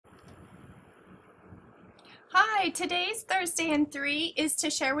Hi, today's Thursday in 3 is to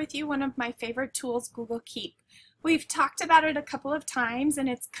share with you one of my favorite tools, Google Keep. We've talked about it a couple of times and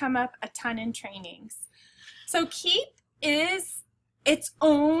it's come up a ton in trainings. So Keep is its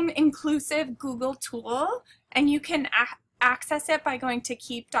own inclusive Google tool, and you can access it by going to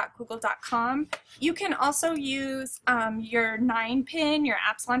keep.google.com. You can also use your 9-pin, your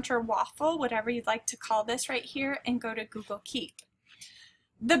Apps Launcher Waffle, whatever you'd like to call this right here, and go to Google Keep.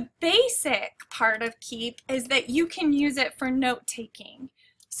 The basic part of Keep is that you can use it for note-taking.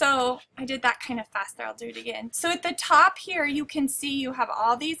 So I did that kind of fast there, I'll do it again. So at the top here you can see you have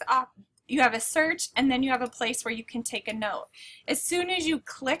all these you have a search, and then you have a place where you can take a note. As soon as you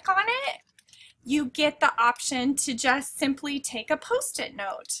click on it, you get the option to just simply take a post-it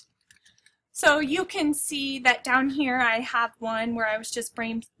note. So you can see that down here I have one where I was just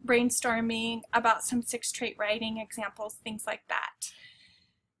brainstorming about some 6-trait writing examples, things like that.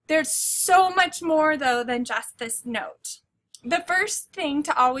 There's so much more though than just this note. The first thing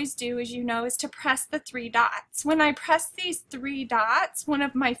to always do, as you know, is to press the 3 dots. When I press these 3 dots, one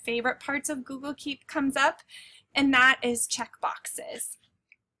of my favorite parts of Google Keep comes up, and that is checkboxes.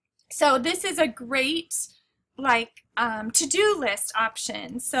 So this is a great to-do list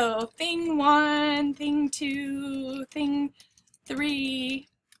option. So thing 1, thing 2, thing 3.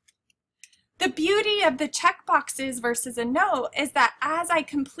 The beauty of the checkboxes versus a note is that as I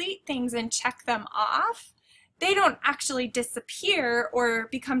complete things and check them off, they don't actually disappear or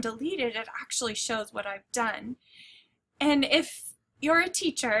become deleted. It actually shows what I've done. And if you're a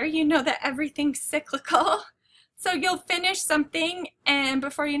teacher, you know that everything's cyclical. So you'll finish something, and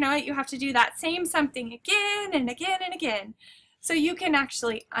before you know it, you have to do that same something again and again and again. So you can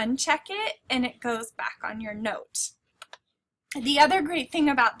actually uncheck it and it goes back on your note. The other great thing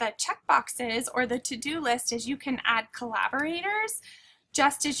about the checkboxes or the to-do list is you can add collaborators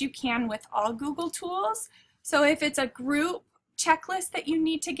just as you can with all Google tools. So if it's a group checklist that you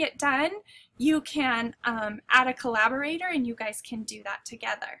need to get done, you can add a collaborator and you guys can do that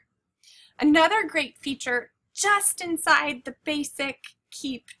together. Another great feature just inside the basic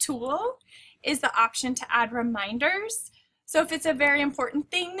Keep tool is the option to add reminders. So if it's a very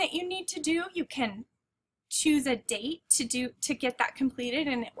important thing that you need to do, you can choose a date to get that completed,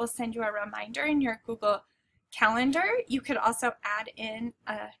 and it will send you a reminder in your Google Calendar. You could also add in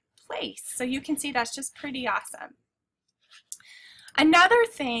a place, so you can see that's just pretty awesome. Another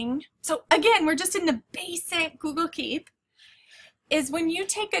thing, so again, we're just in the basic Google Keep, is when you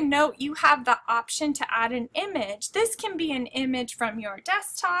take a note, you have the option to add an image. This can be an image from your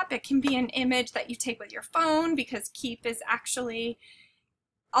desktop. It can be an image that you take with your phone, because Keep is actually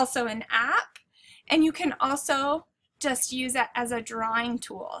also an app. And you can also just use it as a drawing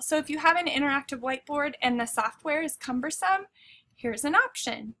tool. So if you have an interactive whiteboard and the software is cumbersome, here's an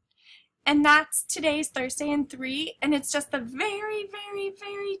option. And that's today's Thursday in 3, and it's just the very, very,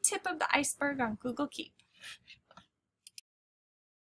 very tip of the iceberg on Google Keep.